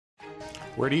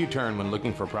Where do you turn when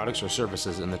looking for products or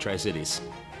services in the Tri-Cities?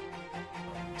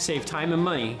 Save time and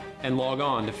money and log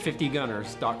on to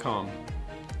 50gunners.com.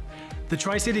 The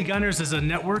Tri-City Gunners is a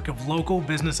network of local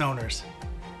business owners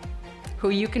who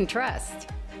you can trust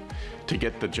to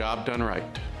get the job done right.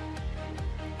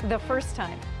 The first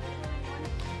time.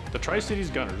 The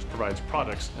Tri-Cities Gunners provides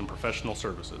products and professional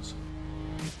services.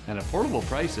 And affordable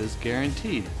prices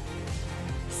guaranteed.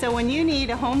 So when you need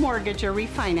a home mortgage or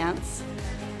refinance,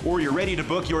 or you're ready to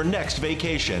book your next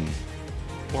vacation,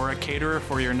 or a caterer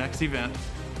for your next event,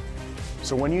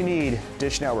 so when you need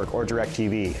Dish Network or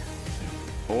DirecTV,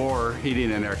 or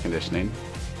heating and air conditioning,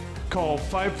 call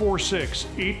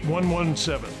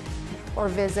 546-8117 or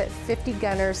visit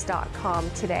 50gunners.com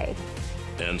today.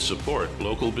 And support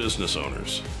local business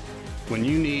owners when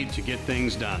you need to get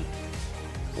things done.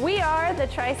 We are the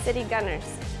Tri-City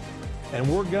Gunners. And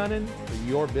we're gunning for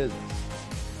your business.